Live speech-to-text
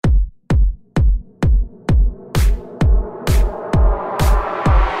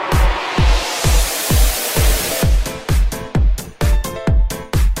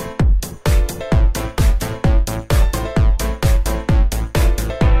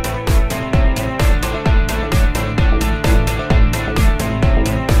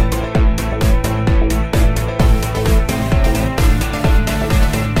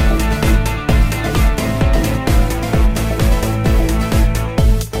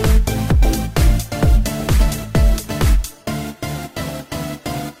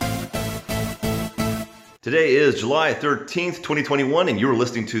Today is July 13th, 2021, and you're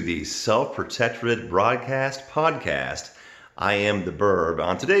listening to the Self-Protectorate Broadcast podcast. I am the Burb.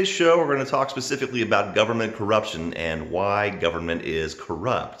 On today's show, we're going to talk specifically about government corruption and why government is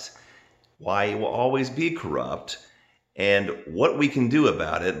corrupt, why it will always be corrupt, and what we can do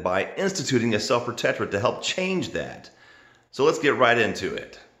about it by instituting a self-protectorate to help change that. So let's get right into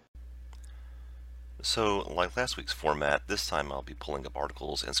it. So, like last week's format, this time I'll be pulling up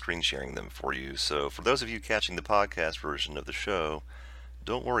articles and screen sharing them for you. So, for those of you catching the podcast version of the show,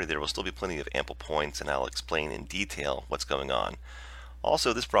 don't worry, there will still be plenty of ample points and I'll explain in detail what's going on.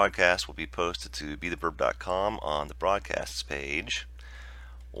 Also, this broadcast will be posted to betheburb.com on the broadcasts page,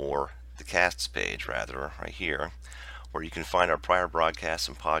 or the casts page rather, right here, where you can find our prior broadcasts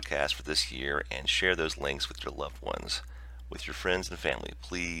and podcasts for this year and share those links with your loved ones. With your friends and family,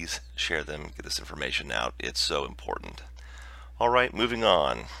 please share them, get this information out. It's so important. All right, moving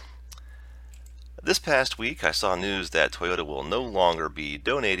on. This past week, I saw news that Toyota will no longer be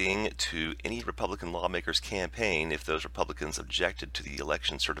donating to any Republican lawmaker's campaign if those Republicans objected to the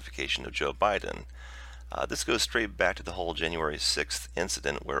election certification of Joe Biden. This goes straight back to the whole January 6th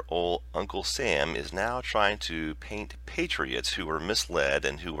incident where old Uncle Sam is now trying to paint patriots who were misled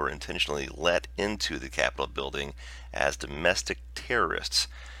and who were intentionally let into the Capitol building as domestic terrorists.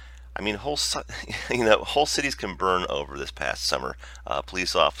 I mean, whole cities can burn over this past summer.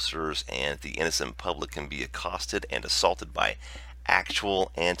 Police officers and the innocent public can be accosted and assaulted by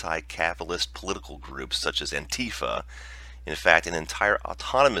actual anti-capitalist political groups such as Antifa. In fact, an entire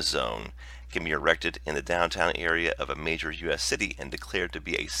autonomous zone can be erected in the downtown area of a major U.S. city and declared to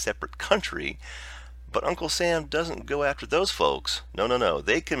be a separate country. But Uncle Sam doesn't go after those folks. No.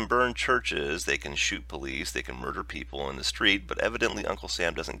 They can burn churches, they can shoot police, they can murder people in the street, but evidently Uncle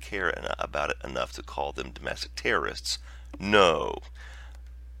Sam doesn't care about it enough to call them domestic terrorists. No.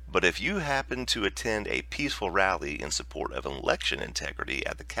 But if you happen to attend a peaceful rally in support of election integrity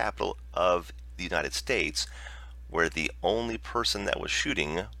at the Capitol of the United States, where the only person that was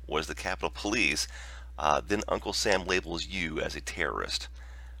shooting was the Capitol Police, then Uncle Sam labels you as a terrorist.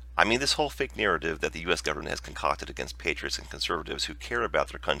 I mean, this whole fake narrative that the U.S. government has concocted against patriots and conservatives who care about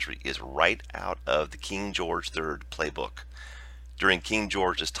their country is right out of the King George III playbook. During King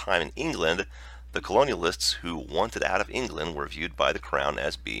George's time in England, the colonialists who wanted out of England were viewed by the Crown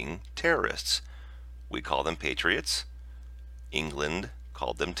as being terrorists. We call them patriots. England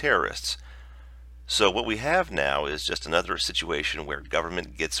called them terrorists. So what we have now is just another situation where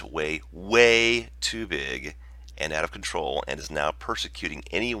government gets way too big and out of control and is now persecuting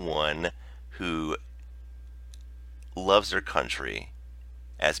anyone who loves their country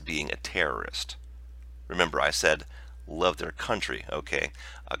as being a terrorist. Remember, I said love their country, okay?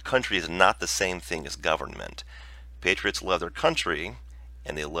 A country is not the same thing as government. Patriots love their country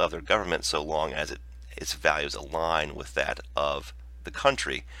and they love their government so long as its values align with that of the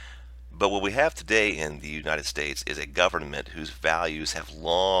country. But what we have today in the United States is a government whose values have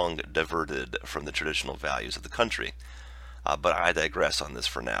long diverted from the traditional values of the country. But I digress on this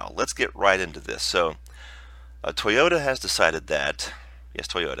for now. Let's get right into this. So, Toyota has decided that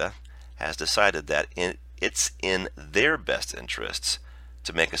it's in their best interests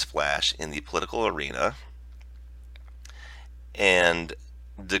to make a splash in the political arena and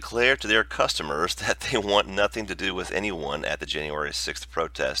declare to their customers that they want nothing to do with anyone at the January 6th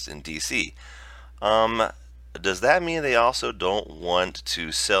protest in D.C. Does that mean they also don't want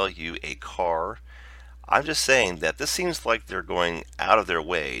to sell you a car? I'm just saying that this seems like they're going out of their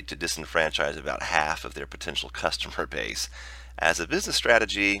way to disenfranchise about half of their potential customer base. As a business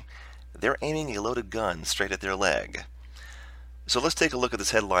strategy, they're aiming a loaded gun straight at their leg. So let's take a look at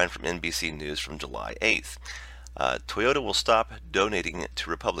this headline from NBC News from July 8th. Toyota will stop donating to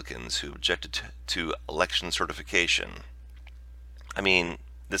Republicans who objected to election certification. I mean,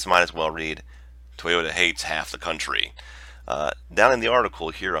 this might as well read, Toyota hates half the country. Down in the article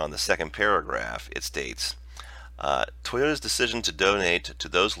here on the second paragraph, it states, Toyota's decision to donate to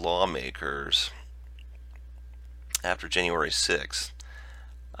those lawmakers after January 6th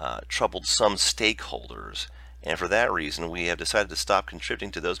troubled some stakeholders, and for that reason we have decided to stop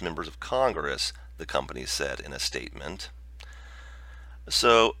contributing to those members of Congress, the company said in a statement.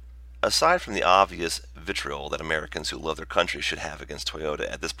 So, aside from the obvious vitriol that Americans who love their country should have against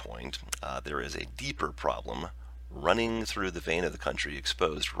Toyota at this point, there is a deeper problem running through the vein of the country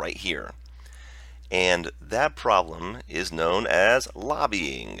exposed right here. And that problem is known as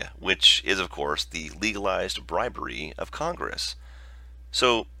lobbying, which is, of course, the legalized bribery of Congress.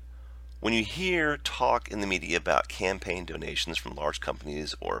 So, when you hear talk in the media about campaign donations from large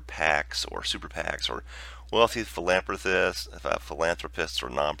companies or PACs or super PACs or wealthy philanthropists or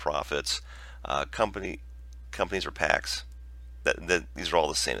nonprofits, companies or PACs. These are all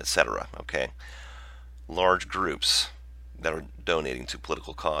the same, etc. Okay, large groups that are donating to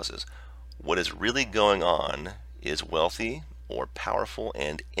political causes. What is really going on is wealthy or powerful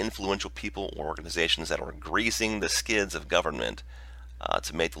and influential people or organizations that are greasing the skids of government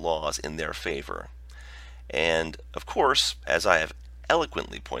to make the laws in their favor. And of course, as I have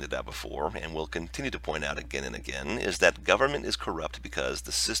eloquently pointed out before, and will continue to point out again and again, is that government is corrupt because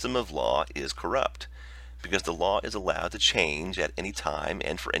the system of law is corrupt. Because the law is allowed to change at any time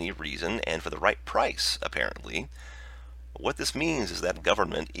and for any reason and for the right price, apparently. What this means is that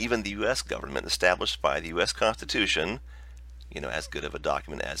government, even the U.S. government established by the U.S. Constitution, as good of a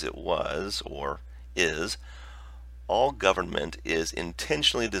document as it was or is, all government is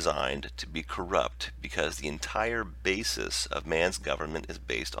intentionally designed to be corrupt because the entire basis of man's government is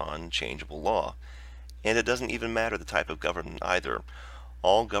based on changeable law. And it doesn't even matter the type of government either.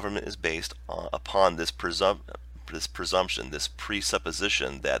 All government is based upon this presumption, this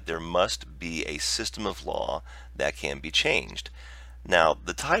presupposition that there must be a system of law that can be changed. Now,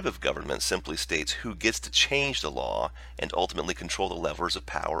 the type of government simply states who gets to change the law and ultimately control the levers of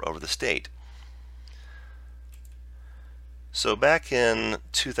power over the state. So back in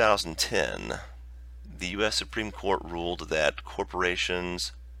 2010, the U.S. Supreme Court ruled that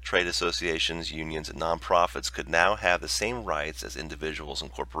corporations, trade associations, unions, and nonprofits could now have the same rights as individuals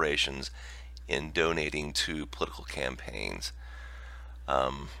and corporations in donating to political campaigns.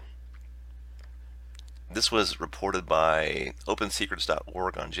 This was reported by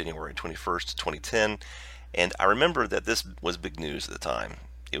OpenSecrets.org on January 21st, 2010, and I remember that this was big news at the time.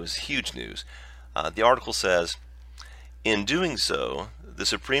 It was huge news. The article says, in doing so, the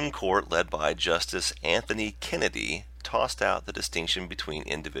Supreme Court, led by Justice Anthony Kennedy, tossed out the distinction between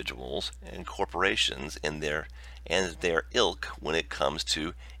individuals and corporations and their ilk when it comes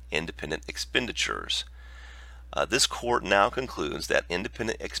to independent expenditures. This court now concludes that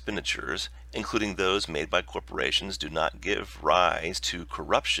independent expenditures, including those made by corporations, do not give rise to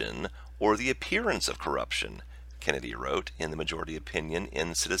corruption or the appearance of corruption, Kennedy wrote in the majority opinion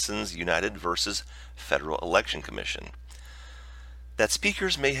in Citizens United versus Federal Election Commission. That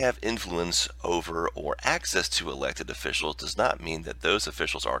speakers may have influence over or access to elected officials does not mean that those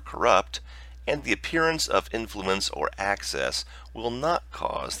officials are corrupt, and the appearance of influence or access will not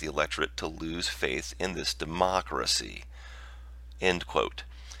cause the electorate to lose faith in this democracy. End quote.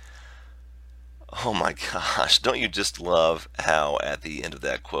 Oh my gosh, don't you just love how at the end of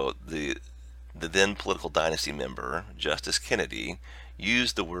that quote, the then political dynasty member, Justice Kennedy,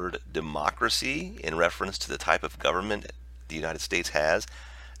 used the word democracy in reference to the type of government the United States has?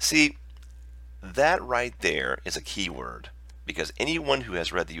 See, that right there is a key word, because anyone who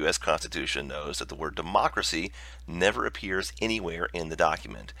has read the U.S. Constitution knows that the word democracy never appears anywhere in the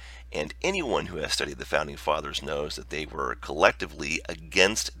document, and anyone who has studied the Founding Fathers knows that they were collectively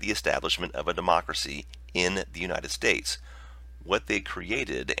against the establishment of a democracy in the United States. What they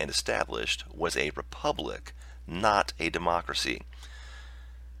created and established was a republic, not a democracy.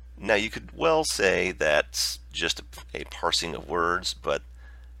 Now, you could well say that's just a parsing of words, but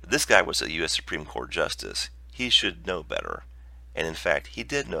this guy was a U.S. Supreme Court justice. He should know better. And in fact, he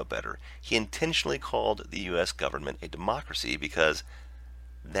did know better. He intentionally called the U.S. government a democracy because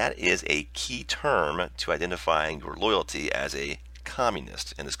that is a key term to identifying your loyalty as a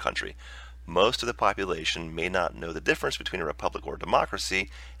communist in this country. Most of the population may not know the difference between a republic or a democracy.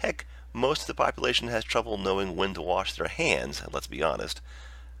 Heck, most of the population has trouble knowing when to wash their hands, let's be honest.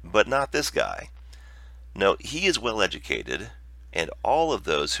 But not this guy. No, he is well educated, and all of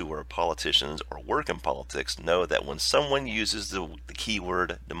those who are politicians or work in politics know that when someone uses the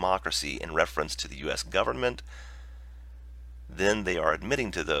keyword democracy in reference to the U.S. government, then they are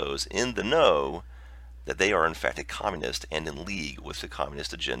admitting to those in the know that they are in fact a communist and in league with the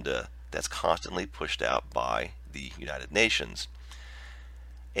communist agenda that's constantly pushed out by the United Nations.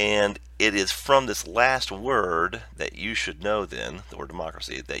 And it is from this last word that you should know then, the word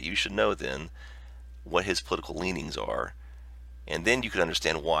democracy, that you should know then what his political leanings are. And then you can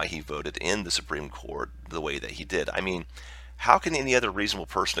understand why he voted in the Supreme Court the way that he did. I mean, how can any other reasonable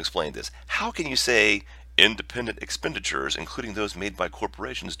person explain this? How can you say independent expenditures, including those made by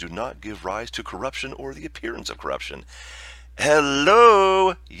corporations, do not give rise to corruption or the appearance of corruption?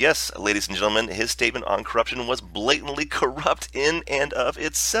 Hello! Yes, ladies and gentlemen, his statement on corruption was blatantly corrupt in and of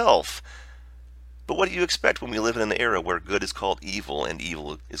itself. But what do you expect when we live in an era where good is called evil and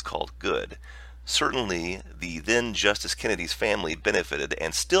evil is called good? Certainly, the then Justice Kennedy's family benefited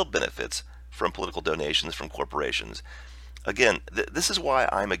and still benefits from political donations from corporations. Again, this is why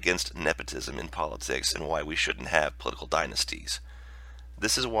I'm against nepotism in politics and why we shouldn't have political dynasties.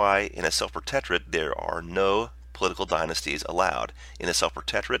 This is why in a self-protectorate there are no political dynasties allowed. In a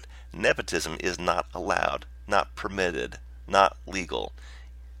self-protectorate, nepotism is not allowed, not permitted, not legal.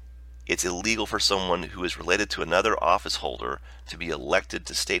 It's illegal for someone who is related to another office holder to be elected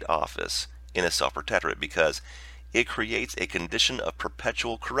to state office in a self-protectorate because it creates a condition of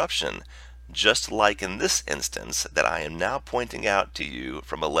perpetual corruption, just like in this instance that I am now pointing out to you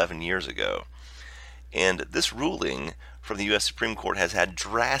from 11 years ago. And this ruling from the U.S. Supreme Court has had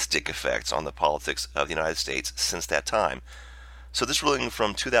drastic effects on the politics of the United States since that time. So this ruling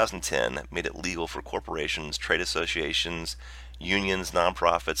from 2010 made it legal for corporations, trade associations, unions,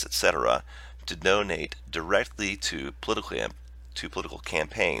 nonprofits, etc. to donate directly to political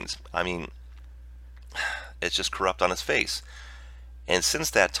campaigns. I mean, it's just corrupt on its face. And since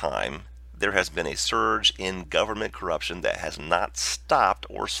that time, there has been a surge in government corruption that has not stopped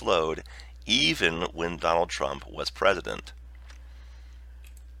or slowed even when Donald Trump was president.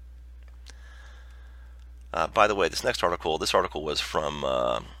 By the way, this article was from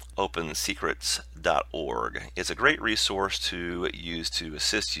OpenSecrets.org. It's a great resource to use to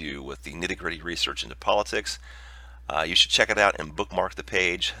assist you with the nitty-gritty research into politics. You should check it out and bookmark the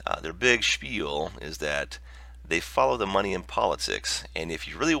page. Their big spiel is that they follow the money in politics, and if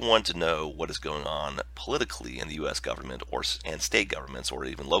you really want to know what is going on politically in the U.S. government and state governments or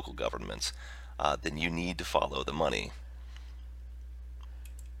even local governments, then you need to follow the money.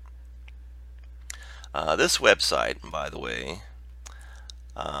 This website, by the way,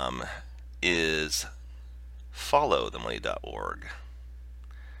 is followthemoney.org.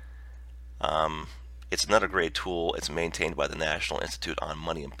 It's another great tool. It's maintained by the National Institute on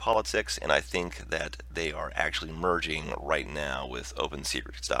Money and Politics, and I think that they are actually merging right now with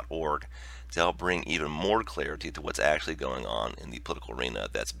OpenSecrets.org to help bring even more clarity to what's actually going on in the political arena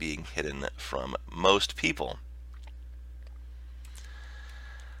that's being hidden from most people.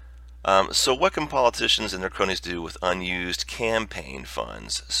 So what can politicians and their cronies do with unused campaign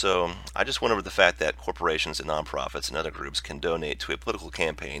funds? So I just went over the fact that corporations and nonprofits and other groups can donate to a political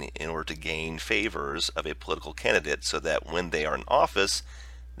campaign in order to gain favors of a political candidate so that when they are in office,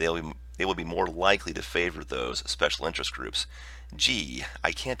 they will be more likely to favor those special interest groups. Gee,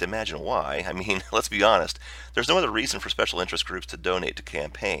 I can't imagine why. I mean, let's be honest. There's no other reason for special interest groups to donate to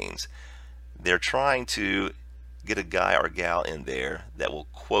campaigns. They're trying to get a guy or gal in there that will,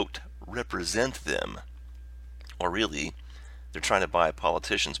 quote, represent them. Or really, they're trying to buy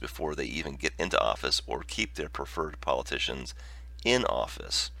politicians before they even get into office or keep their preferred politicians in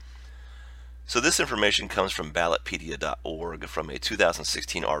office. So this information comes from ballotpedia.org from a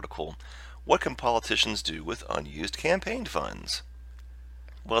 2016 article, What Can Politicians Do with Unused Campaign Funds?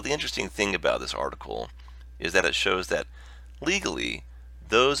 Well, the interesting thing about this article is that it shows that legally,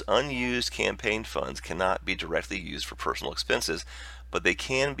 those unused campaign funds cannot be directly used for personal expenses, but they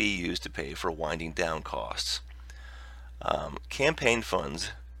can be used to pay for winding down costs. Campaign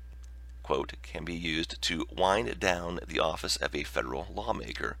funds, quote, can be used to wind down the office of a federal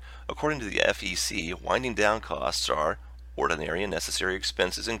lawmaker. According to the FEC, winding down costs are ordinary and necessary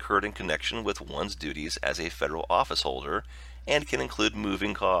expenses incurred in connection with one's duties as a federal office holder and can include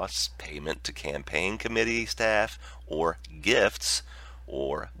moving costs, payment to campaign committee staff, or gifts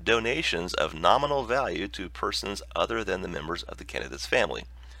or donations of nominal value to persons other than the members of the candidate's family,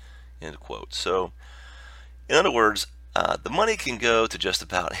 end quote. So, in other words, the money can go to just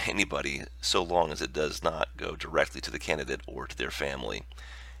about anybody so long as it does not go directly to the candidate or to their family.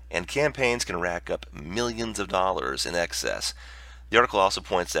 And campaigns can rack up millions of dollars in excess. The article also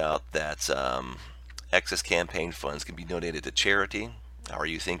points out that excess campaign funds can be donated to charity. Are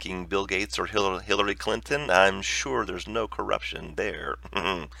you thinking Bill Gates or Hillary Clinton? I'm sure there's no corruption there.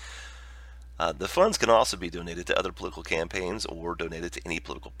 The funds can also be donated to other political campaigns or donated to any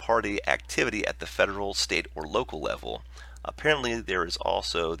political party activity at the federal, state, or local level. Apparently, there is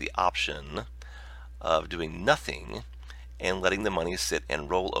also the option of doing nothing and letting the money sit and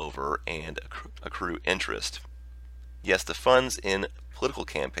roll over and accrue interest. Yes, the funds in political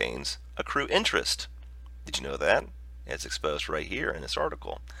campaigns accrue interest. Did you know that? It's exposed right here in this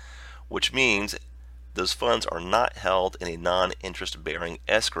article, which means those funds are not held in a non-interest bearing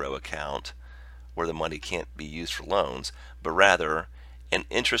escrow account where the money can't be used for loans, but rather an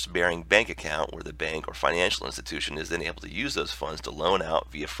interest-bearing bank account where the bank or financial institution is then able to use those funds to loan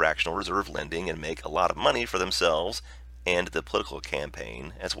out via fractional reserve lending and make a lot of money for themselves and the political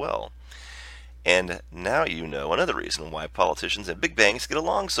campaign as well. And now you know another reason why politicians and big banks get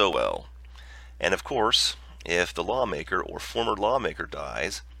along so well. And of course, if the lawmaker or former lawmaker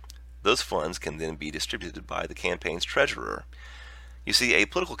dies, those funds can then be distributed by the campaign's treasurer. You see, a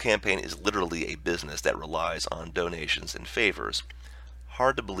political campaign is literally a business that relies on donations and favors.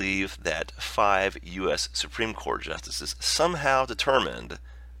 hard to believe that 5 U.S. Supreme Court justices somehow determined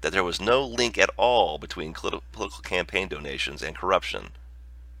that there was no link at all between political campaign donations and corruption.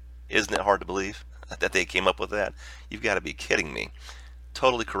 Isn't it hard to believe that they came up with that? You've got to be kidding me.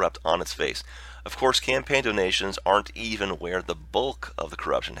 Totally corrupt on its face. Of course, campaign donations aren't even where the bulk of the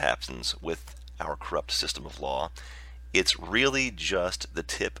corruption happens with our corrupt system of law. It's really just the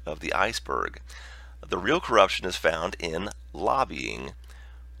tip of the iceberg. The real corruption is found in lobbying,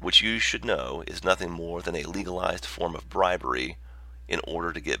 which you should know is nothing more than a legalized form of bribery in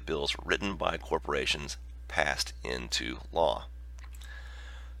order to get bills written by corporations passed into law.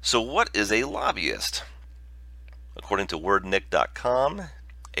 So what is a lobbyist? According to wordnik.com,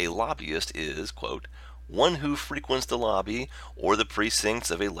 a lobbyist is, quote, one who frequents the lobby or the precincts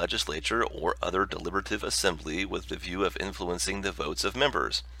of a legislature or other deliberative assembly with the view of influencing the votes of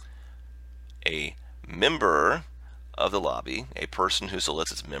members. A member of the lobby, a person who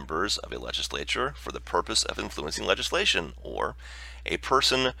solicits members of a legislature for the purpose of influencing legislation, or a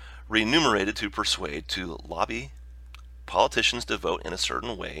person remunerated to persuade to lobby politicians to vote in a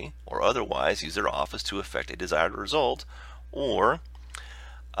certain way or otherwise use their office to effect a desired result, or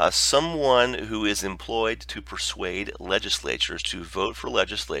someone who is employed to persuade legislatures to vote for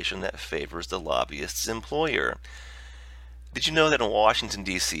legislation that favors the lobbyist's employer. Did you know that in Washington,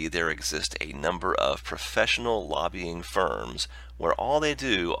 D.C., there exist a number of professional lobbying firms where all they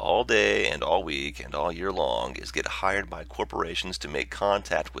do all day and all week and all year long is get hired by corporations to make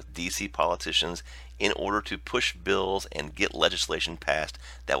contact with D.C. politicians in order to push bills and get legislation passed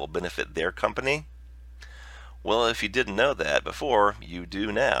that will benefit their company? Well, if you didn't know that before, you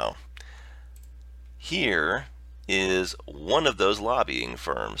do now. Here is one of those lobbying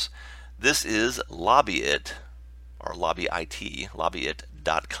firms. This is Lobbyit, or Lobbyit,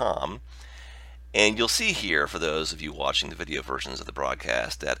 lobbyit.com. And you'll see here, for those of you watching the video versions of the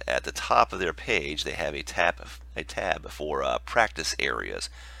broadcast, that at the top of their page they have a tab for practice areas.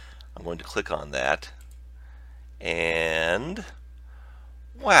 I'm going to click on that, and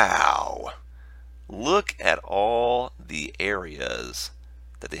wow! Look at all the areas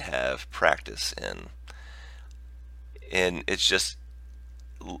that they have practice in. And it's just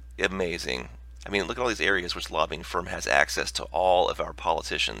amazing. I mean, look at all these areas which lobbying firm has access to all of our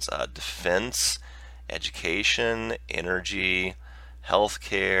politicians. Defense, education, energy,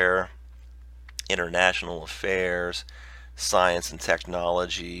 healthcare, international affairs, science and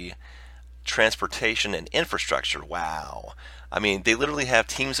technology, transportation and infrastructure. Wow. I mean, they literally have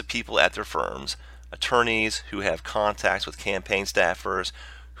teams of people at their firms, attorneys who have contacts with campaign staffers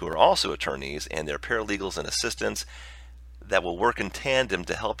who are also attorneys, and their paralegals and assistants that will work in tandem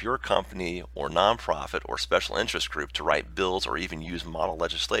to help your company or nonprofit or special interest group to write bills or even use model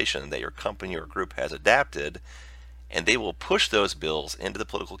legislation that your company or group has adapted, and they will push those bills into the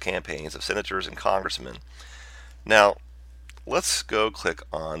political campaigns of senators and congressmen. Now, let's go click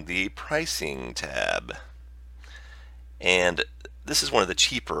on the pricing tab. And this is one of the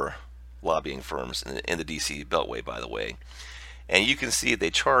cheaper lobbying firms in the DC Beltway, by the way. And you can see they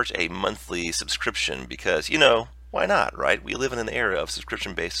charge a monthly subscription because, you know, why not, right? We live in an era of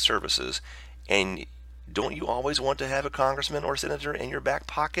subscription-based services, and don't you always want to have a congressman or senator in your back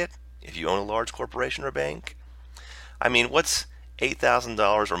pocket if you own a large corporation or bank? I mean, what's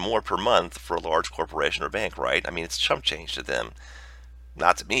 $8,000 or more per month for a large corporation or bank, right? I mean, it's chump change to them.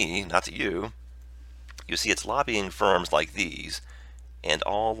 Not to me, not to you. You see, it's lobbying firms like these, and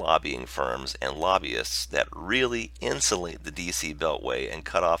all lobbying firms and lobbyists, that really insulate the DC Beltway and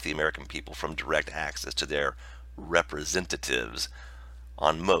cut off the American people from direct access to their representatives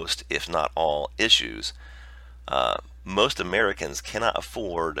on most, if not all, issues. Most Americans cannot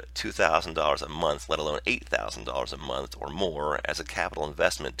afford $2,000 a month, let alone $8,000 a month or more as a capital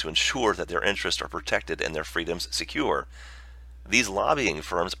investment to ensure that their interests are protected and their freedoms secure. These lobbying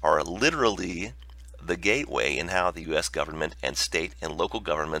firms are literally the gateway in how the U.S. government and state and local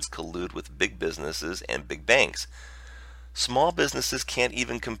governments collude with big businesses and big banks. Small businesses can't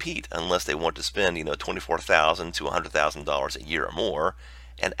even compete unless they want to spend, $24,000 to $100,000 a year or more,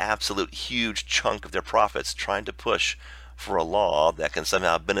 an absolute huge chunk of their profits trying to push for a law that can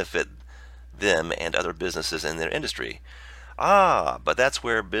somehow benefit them and other businesses in their industry. But that's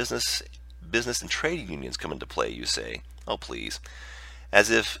where business and trade unions come into play, you say. Oh, please. As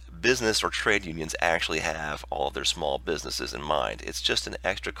if business or trade unions actually have all of their small businesses in mind. It's just an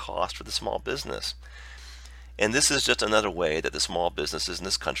extra cost for the small business. And this is just another way that the small businesses in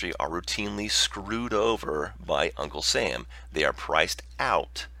this country are routinely screwed over by Uncle Sam. They are priced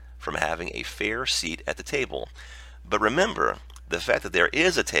out from having a fair seat at the table. But remember, the fact that there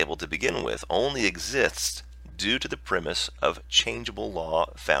is a table to begin with only exists due to the premise of changeable law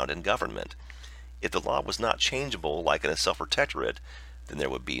found in government. If the law was not changeable, like in a self-protectorate, then there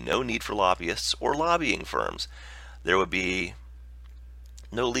would be no need for lobbyists or lobbying firms. There would be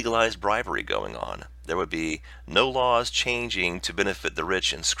no legalized bribery going on. There would be no laws changing to benefit the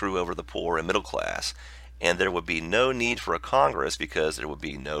rich and screw over the poor and middle class. And there would be no need for a Congress because there would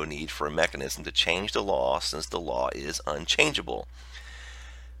be no need for a mechanism to change the law since the law is unchangeable.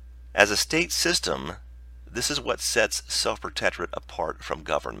 As a state system, this is what sets self-protectorate apart from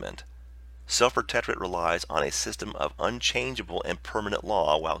government. Self-protectorate relies on a system of unchangeable and permanent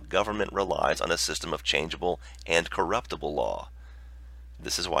law, while government relies on a system of changeable and corruptible law.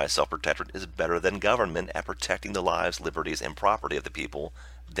 This is why self-protectorate is better than government at protecting the lives, liberties, and property of the people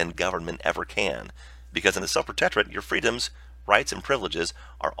than government ever can. Because in a self-protectorate, your freedoms, rights, and privileges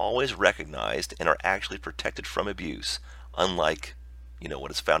are always recognized and are actually protected from abuse, unlike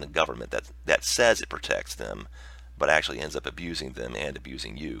what is found in government that says it protects them, but actually ends up abusing them and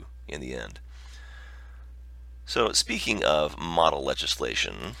abusing you in the end. So speaking of model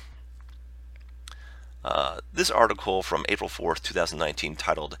legislation, this article from April 4th, 2019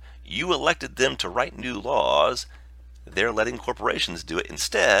 titled, "You Elected Them to Write New Laws, They're Letting Corporations Do It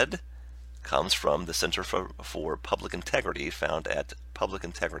Instead," comes from the Center for Public Integrity, found at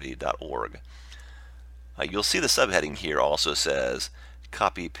publicintegrity.org. You'll see the subheading here also says,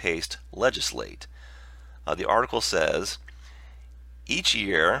 "Copy, Paste, Legislate." The article says, each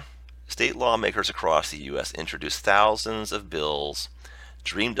year, state lawmakers across the U.S. introduce thousands of bills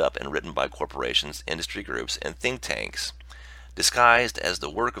dreamed up and written by corporations, industry groups, and think tanks. Disguised as the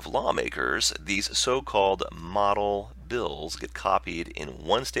work of lawmakers, these so-called model bills get copied in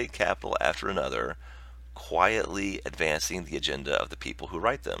one state capital after another, quietly advancing the agenda of the people who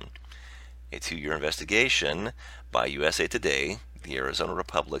write them. A 2-year investigation by USA Today, the Arizona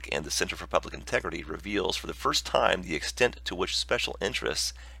Republic, and the Center for Public Integrity reveals for the first time the extent to which special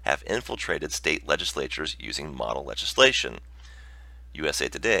interests have infiltrated state legislatures using model legislation. USA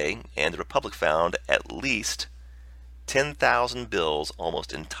Today and the Republic found at least 10,000 bills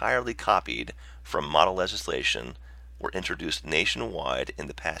almost entirely copied from model legislation were introduced nationwide in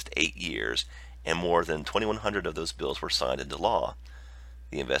the past 8 years, and more than 2,100 of those bills were signed into law.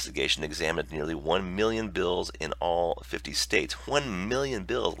 The investigation examined nearly 1 million bills in all 50 states. 1 million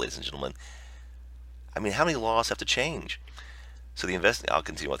bills, ladies and gentlemen. I mean, how many laws have to change? So I'll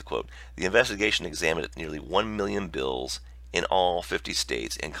continue with the quote. The investigation examined nearly 1 million bills in all 50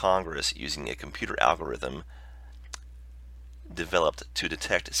 states, and Congress, using a computer algorithm developed to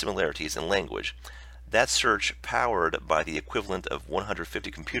detect similarities in language. That search, powered by the equivalent of 150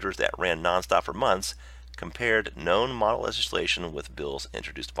 computers that ran nonstop for months, compared known model legislation with bills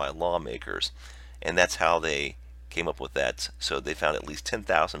introduced by lawmakers. And that's how they came up with that. So they found at least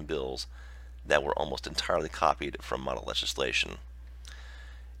 10,000 bills that were almost entirely copied from model legislation.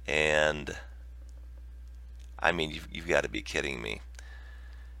 And I mean, you've got to be kidding me.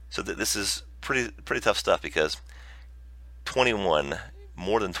 So this is pretty tough stuff, because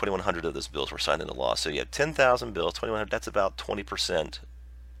more than 2,100 of those bills were signed into law. So you have 10,000 bills, 2,100. That's about 20%,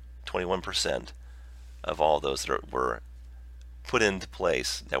 21% of all those that were put into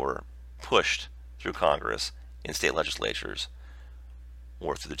place, that were pushed through Congress in state legislatures,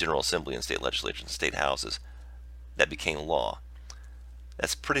 or through the General Assembly in state legislatures and state houses, that became law.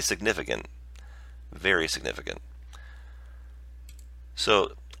 That's pretty significant, very significant.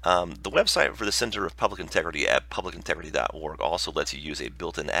 So the website for the Center of Public Integrity at publicintegrity.org also lets you use a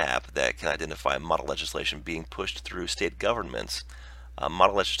built-in app that can identify model legislation being pushed through state governments.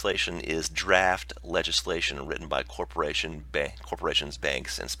 Model legislation is draft legislation written by corporations,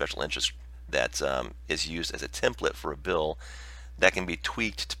 banks, and special interests that is used as a template for a bill that can be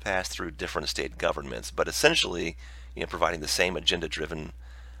tweaked to pass through different state governments, but essentially, providing the same agenda-driven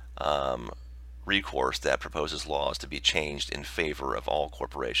recourse that proposes laws to be changed in favor of all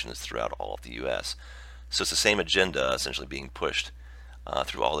corporations throughout all of the U.S. So it's the same agenda essentially being pushed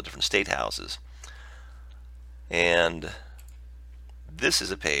through all the different state houses. And this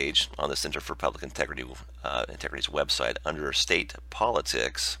is a page on the Center for Public Integrity's website under State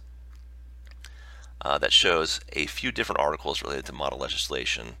Politics that shows a few different articles related to model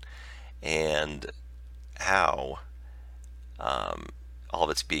legislation and how all of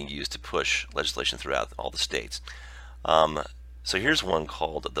it's being used to push legislation throughout all the states. So here's one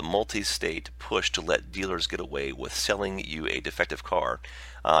called "The Multi-State Push to Let Dealers Get Away with Selling You a Defective Car."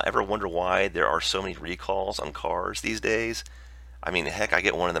 Ever wonder why there are so many recalls on cars these days? I mean, heck, I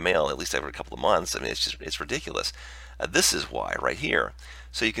get one in the mail at least every couple of months. I mean, it's ridiculous. This is why right here.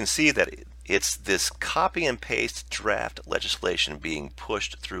 So you can see that it's this copy and paste draft legislation being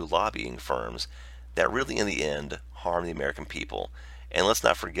pushed through lobbying firms that really in the end harm the American people. And let's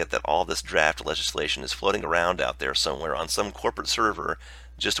not forget that all this draft legislation is floating around out there somewhere on some corporate server,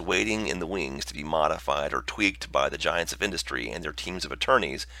 just waiting in the wings to be modified or tweaked by the giants of industry and their teams of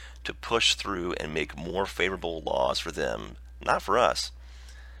attorneys to push through and make more favorable laws for them, not for us.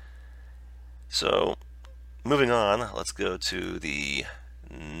 So, moving on, let's go to the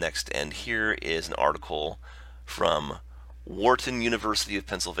next, and here is an article from Wharton University of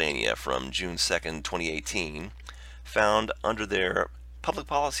Pennsylvania from June 2nd, 2018, found under their public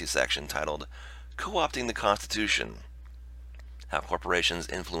policy section titled Co-opting the Constitution, How Corporations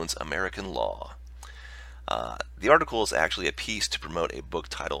Influence American Law. The article is actually a piece to promote a book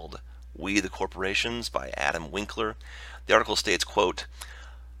titled We the Corporations by Adam Winkler. The article states, quote,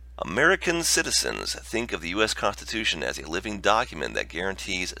 American citizens think of the U.S. Constitution as a living document that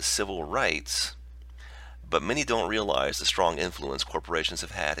guarantees civil rights, but many don't realize the strong influence corporations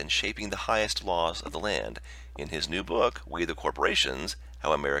have had in shaping the highest laws of the land. In his new book, We the Corporations,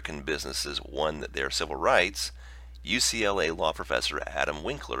 How American Businesses Won Their Civil Rights, UCLA law professor Adam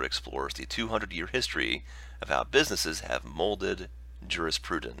Winkler explores the 200-year history of how businesses have molded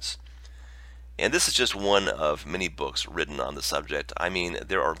jurisprudence. And this is just one of many books written on the subject. I mean,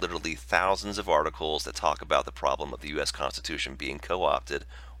 there are literally thousands of articles that talk about the problem of the U.S. Constitution being co-opted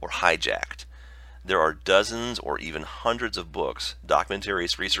or hijacked. There are dozens or even hundreds of books,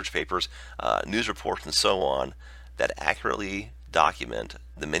 documentaries, research papers, news reports, and so on that accurately document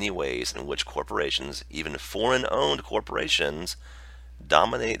the many ways in which corporations, even foreign-owned corporations,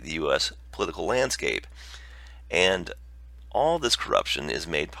 dominate the U.S. political landscape. And all this corruption is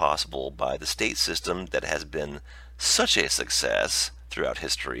made possible by the state system that has been such a success throughout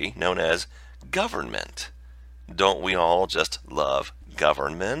history, known as government. Don't we all just love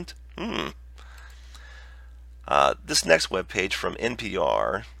government? This next webpage from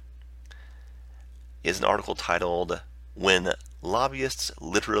NPR is an article titled When Lobbyists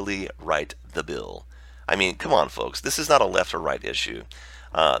Literally Write the Bill. I mean, come on, folks. This is not a left or right issue.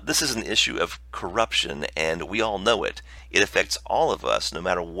 This is an issue of corruption, and we all know it. It affects all of us, no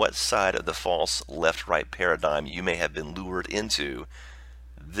matter what side of the false left-right paradigm you may have been lured into.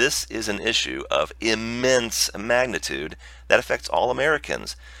 This is an issue of immense magnitude that affects all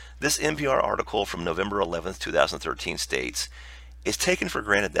Americans. This NPR article from November 11, 2013 states, "It's taken for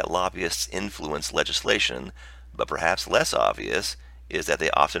granted that lobbyists influence legislation, but perhaps less obvious is that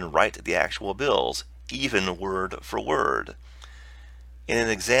they often write the actual bills, even word for word." In an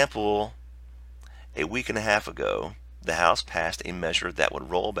example, a week and a half ago, the House passed a measure that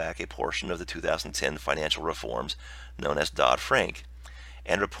would roll back a portion of the 2010 financial reforms known as Dodd-Frank.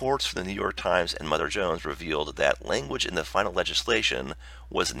 And reports from the New York Times and Mother Jones revealed that language in the final legislation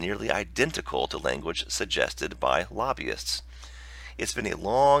was nearly identical to language suggested by lobbyists. It's been a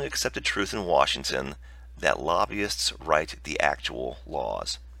long accepted truth in Washington that lobbyists write the actual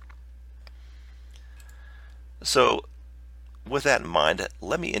laws. So, with that in mind,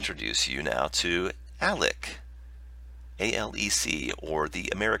 let me introduce you now to ALEC, ALEC, or the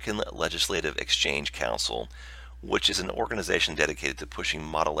American Legislative Exchange Council, which is an organization dedicated to pushing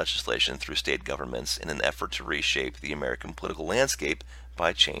model legislation through state governments in an effort to reshape the American political landscape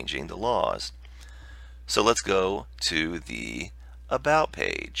by changing the laws. So let's go to the About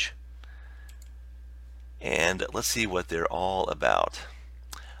page, and let's see what they're all about.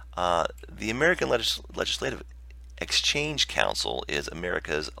 The American Legislative Exchange Council is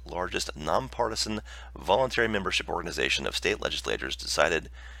America's largest nonpartisan voluntary membership organization of state legislators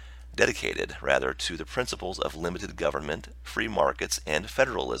dedicated to the principles of limited government, free markets, and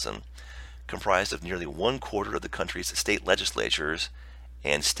federalism, comprised of nearly 1/4 of the country's state legislatures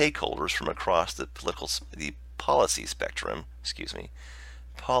and stakeholders from across the policy spectrum.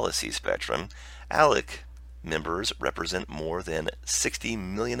 ALEC members represent more than 60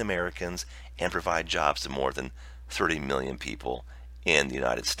 million Americans and provide jobs to more than 30 million people in the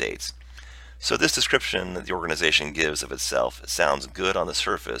United States. So this description that the organization gives of itself sounds good on the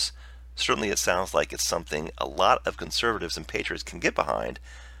surface. Certainly it sounds like it's something a lot of conservatives and patriots can get behind,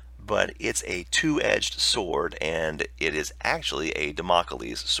 but it's a two-edged sword, and it is actually a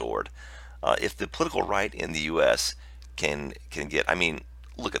Damocles sword. If the political right in the U.S. can get, I mean,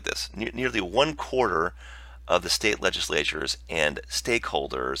 look at this, nearly 1/4 of the state legislatures and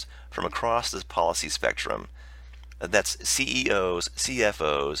stakeholders from across the policy spectrum, that's CEOs,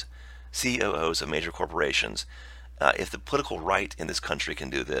 CFOs, COOs of major corporations. If the political right in this country can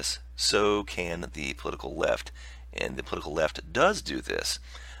do this, so can the political left. And the political left does do this,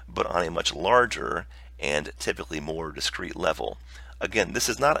 but on a much larger and typically more discreet level. Again, this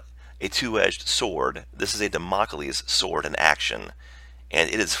is not a two-edged sword. This is a Damocles sword in action, and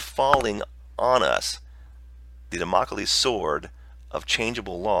it is falling on us the Damocles sword of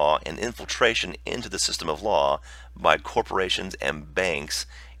changeable law and infiltration into the system of law by corporations and banks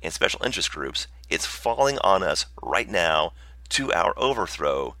and special interest groups. It's falling on us right now to our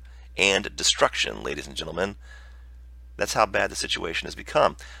overthrow and destruction, ladies and gentlemen. That's how bad the situation has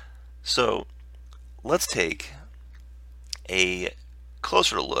become. So let's take a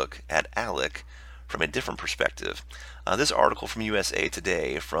closer look at ALEC from a different perspective. This article from USA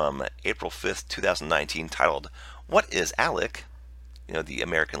Today from April 5th, 2019, titled, "What is ALEC?" The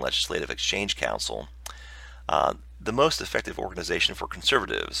American Legislative Exchange Council. The most effective organization for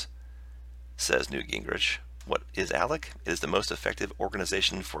conservatives, says Newt Gingrich. What is ALEC? It is the most effective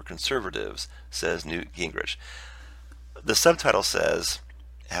organization for conservatives, says Newt Gingrich. The subtitle says,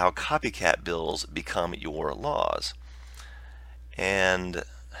 "How Copycat Bills Become Your Laws." And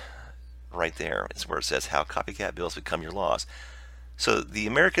right there is where it says, "How Copycat Bills Become Your Laws." So the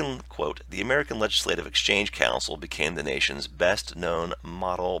American Legislative Exchange Council became the nation's best-known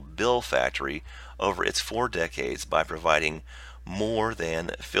model bill factory over its 4 decades by providing more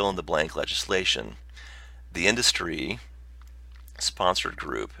than fill-in-the-blank legislation. The industry-sponsored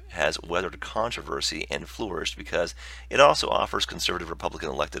group has weathered controversy and flourished because it also offers conservative Republican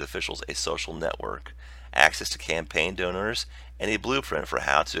elected officials a social network, access to campaign donors, and a blueprint for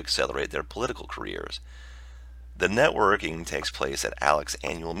how to accelerate their political careers. The networking takes place at ALEC's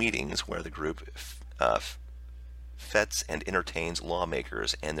annual meetings, where the group fetes and entertains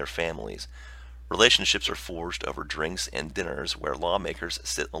lawmakers and their families. Relationships are forged over drinks and dinners, where lawmakers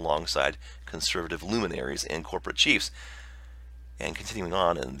sit alongside conservative luminaries and corporate chiefs. And continuing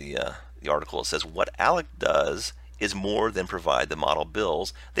on in the article, it says, "What ALEC does is more than provide the model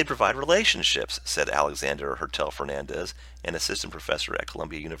bills. They provide relationships," said Alexander Hertel Fernandez, an assistant professor at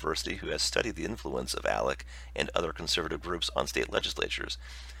Columbia University who has studied the influence of ALEC and other conservative groups on state legislatures.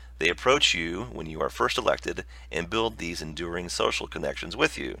 "They approach you when you are first elected and build these enduring social connections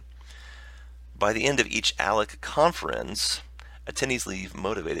with you. By the end of each ALEC conference, attendees leave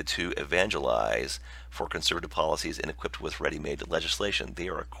motivated to evangelize for conservative policies and equipped with ready-made legislation." They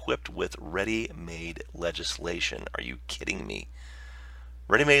are equipped with ready-made legislation. Are you kidding me?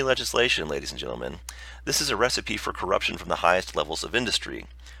 Ready-made legislation, ladies and gentlemen. This is a recipe for corruption from the highest levels of industry.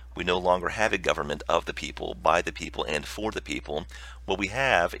 We no longer have a government of the people, by the people, and for the people. What we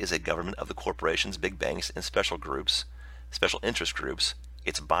have is a government of the corporations, big banks, and special interest groups.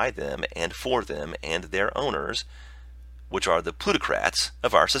 It's by them and for them and their owners, which are the plutocrats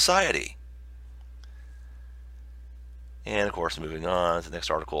of our society. And of course, moving on to the next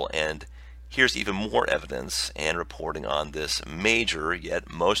article, and here's even more evidence and reporting on this major yet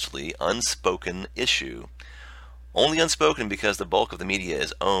mostly unspoken issue. Only unspoken because the bulk of the media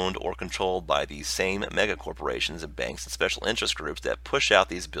is owned or controlled by these same megacorporations and banks and special interest groups that push out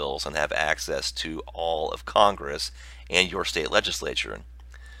these bills and have access to all of Congress and your state legislature.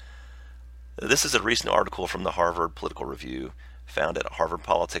 This is a recent article from the Harvard Political Review, found at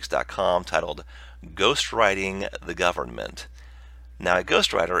harvardpolitics.com, titled "Ghostwriting the Government." Now, a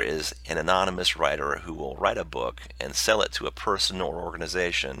ghostwriter is an anonymous writer who will write a book and sell it to a person or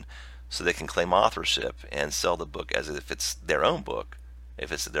organization so they can claim authorship and sell the book as if it's their own book,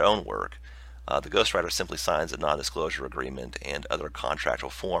 if it's their own work. The ghostwriter simply signs a non-disclosure agreement and other contractual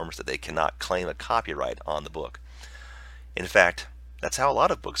forms that they cannot claim a copyright on the book. In fact, that's how a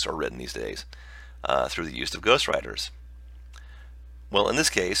lot of books are written these days, through the use of ghostwriters. Well, in this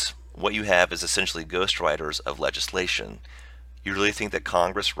case, what you have is essentially ghostwriters of legislation. You really think that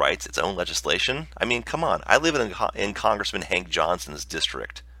Congress writes its own legislation? I mean, come on. I live in Congressman Hank Johnson's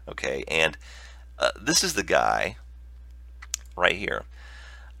district, okay? And this is the guy right here.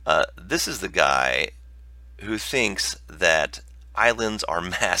 This is the guy who thinks that islands are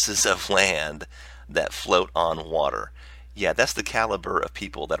masses of land that float on water. Yeah, that's the caliber of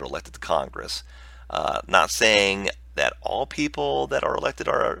people that are elected to Congress. Not saying that all people that are elected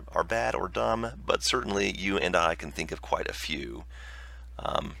are bad or dumb, but certainly you and I can think of quite a few.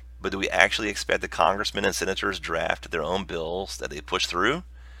 But do we actually expect the congressmen and senators draft their own bills that they push through?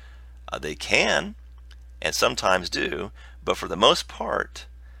 They can, and sometimes do, but for the most part,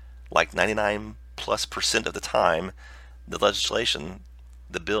 like 99+% of the time, the legislation,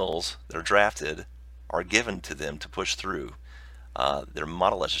 the bills that are drafted, are given to them to push through. Their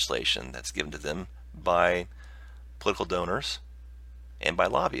model legislation that's given to them by political donors and by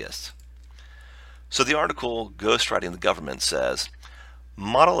lobbyists. So the article "Ghostwriting the Government" says,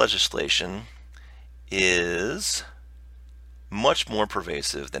 model legislation is much more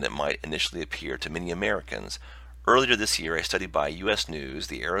pervasive than it might initially appear to many Americans. Earlier this year, a study by U.S. News,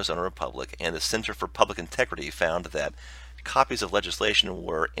 the Arizona Republic, and the Center for Public Integrity found that Copies of legislation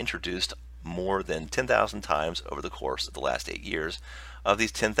were introduced more than 10,000 times over the course of the last 8 years. Of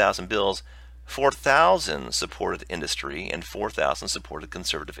these 10,000 bills, 4,000 supported industry and 4,000 supported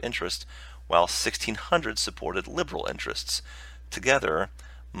conservative interests, while 1,600 supported liberal interests. Together,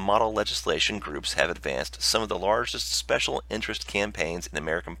 model legislation groups have advanced some of the largest special interest campaigns in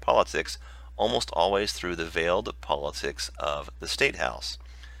American politics, almost always through the veiled politics of the State House.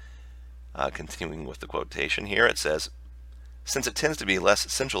 Continuing with the quotation here, it says, since it tends to be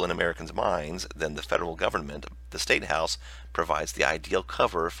less central in Americans' minds than the federal government, the State House provides the ideal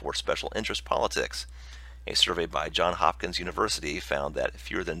cover for special interest politics. A survey by Johns Hopkins University found that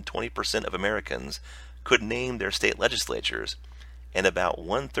fewer than 20% of Americans could name their state legislatures, and about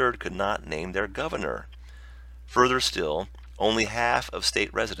one-third could not name their governor. Further still, only half of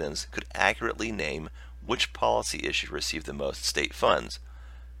state residents could accurately name which policy issue received the most state funds.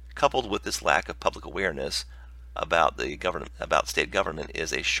 Coupled with this lack of public awareness about state government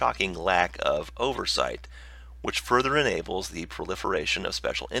is a shocking lack of oversight, which further enables the proliferation of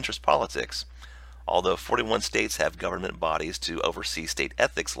special interest politics. Although 41 states have government bodies to oversee state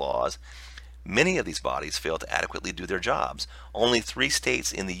ethics laws, many of these bodies fail to adequately do their jobs. Only 3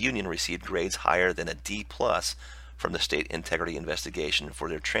 states in the Union received grades higher than a D+ from the State Integrity Investigation for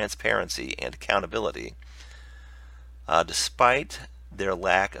their transparency and accountability. Despite their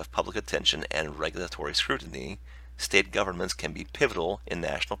lack of public attention and regulatory scrutiny, state governments can be pivotal in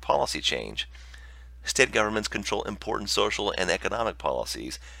national policy change. State governments control important social and economic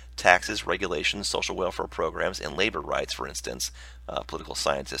policies, taxes, regulations, social welfare programs, and labor rights, for instance. Political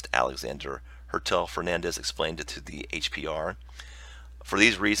scientist Alexander Hertel Fernandez explained it to the HPR. For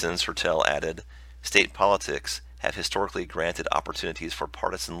these reasons, Hertel added, state politics have historically granted opportunities for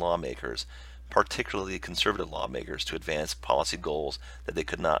partisan lawmakers, particularly conservative lawmakers, to advance policy goals that they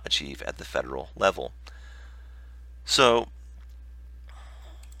could not achieve at the federal level. So,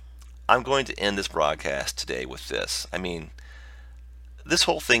 I'm going to end this broadcast today with this. This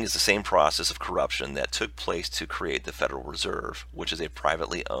whole thing is the same process of corruption that took place to create the Federal Reserve, which is a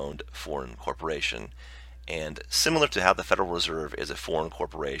privately owned foreign corporation. And similar to how the Federal Reserve is a foreign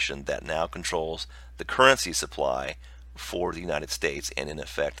corporation that now controls the currency supply for the United States and in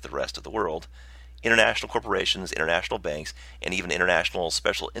effect the rest of the world, international corporations, international banks, and even international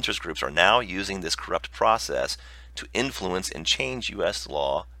special interest groups are now using this corrupt process to influence and change U.S.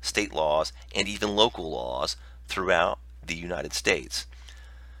 law, state laws, and even local laws throughout the United States.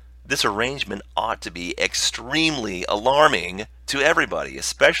 This arrangement ought to be extremely alarming to everybody,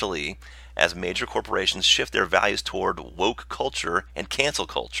 especially as major corporations shift their values toward woke culture and cancel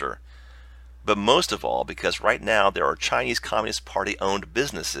culture. But most of all, because right now there are Chinese Communist Party-owned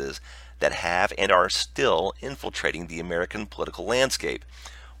businesses that have and are still infiltrating the American political landscape.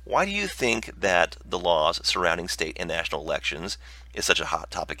 Why do you think that the laws surrounding state and national elections is such a hot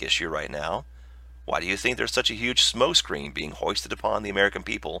topic issue right now? Why do you think there's such a huge smokescreen being hoisted upon the American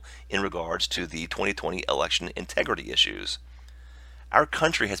people in regards to the 2020 election integrity issues? Our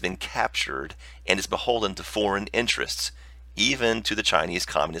country has been captured and is beholden to foreign interests, even to the Chinese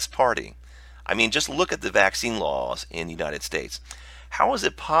Communist Party. Just look at the vaccine laws in the United States. How is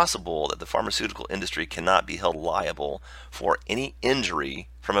it possible that the pharmaceutical industry cannot be held liable for any injury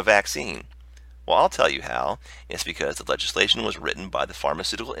from a vaccine? Well, I'll tell you how. It's because the legislation was written by the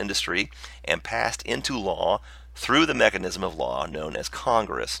pharmaceutical industry and passed into law through the mechanism of law known as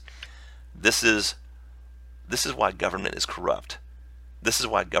Congress. This is why government is corrupt. This is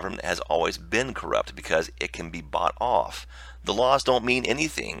why government has always been corrupt, because it can be bought off. The laws don't mean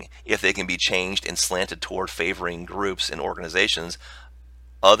anything if they can be changed and slanted toward favoring groups and organizations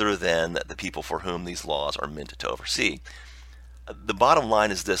other than the people for whom these laws are meant to oversee. The bottom line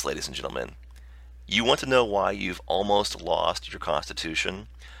is this, ladies and gentlemen. You want to know why you've almost lost your Constitution?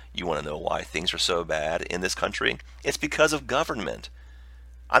 You want to know why things are so bad in this country? It's because of government.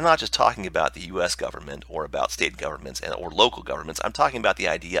 I'm not just talking about the U.S. government or about state governments or local governments. I'm talking about the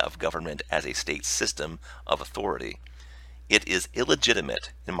idea of government as a state system of authority. It is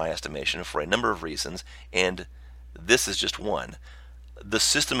illegitimate, in my estimation, for a number of reasons, and this is just one. The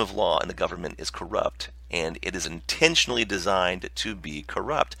system of law in the government is corrupt, and it is intentionally designed to be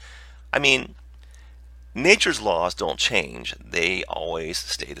corrupt. Nature's laws don't change. They always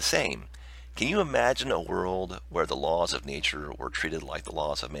stay the same. Can you imagine a world where the laws of nature were treated like the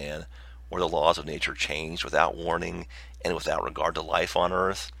laws of man, where the laws of nature changed without warning and without regard to life on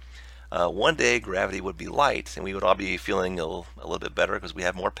Earth? One day gravity would be light and we would all be feeling a little bit better because we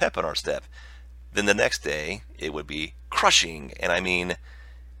have more pep in our step. Then the next day it would be crushing, and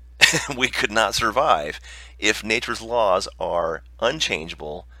we could not survive. If nature's laws are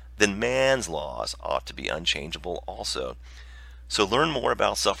unchangeable, then man's laws ought to be unchangeable also. So learn more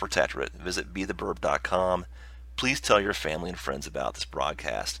about Self-Protectorate. Visit BeTheBurb.com. Please tell your family and friends about this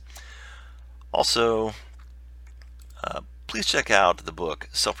broadcast. Also, please check out the book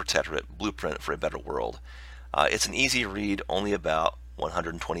Self-Protectorate Blueprint for a Better World. It's an easy read, only about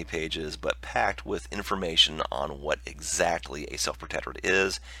 120 pages, but packed with information on what exactly a self-protectorate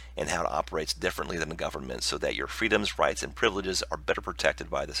is and how it operates differently than the government so that your freedoms, rights, and privileges are better protected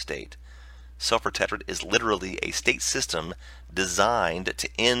by the state. Self-Protectorate is literally a state system designed to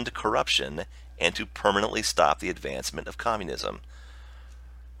end corruption and to permanently stop the advancement of communism.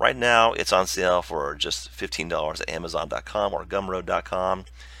 Right now, it's on sale for just $15 at Amazon.com or Gumroad.com.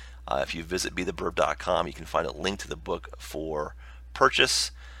 If you visit BeTheBurb.com, you can find a link to the book for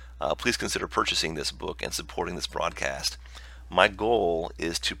purchase. Please consider purchasing this book and supporting this broadcast. My goal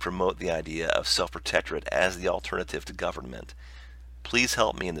is to promote the idea of self-protectorate as the alternative to government. Please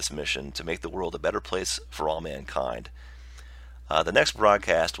help me in this mission to make the world a better place for all mankind. The next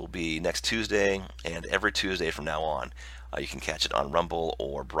broadcast will be next Tuesday and every Tuesday from now on. You can catch it on Rumble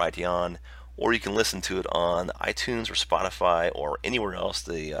or Brighteon, or you can listen to it on iTunes or Spotify or anywhere else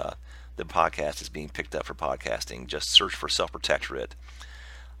the podcast is being picked up for podcasting. Just search for Self-Protectorate.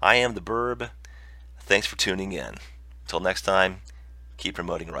 I am the Burb. Thanks for tuning in. Until next time, keep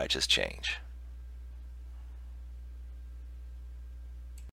promoting righteous change.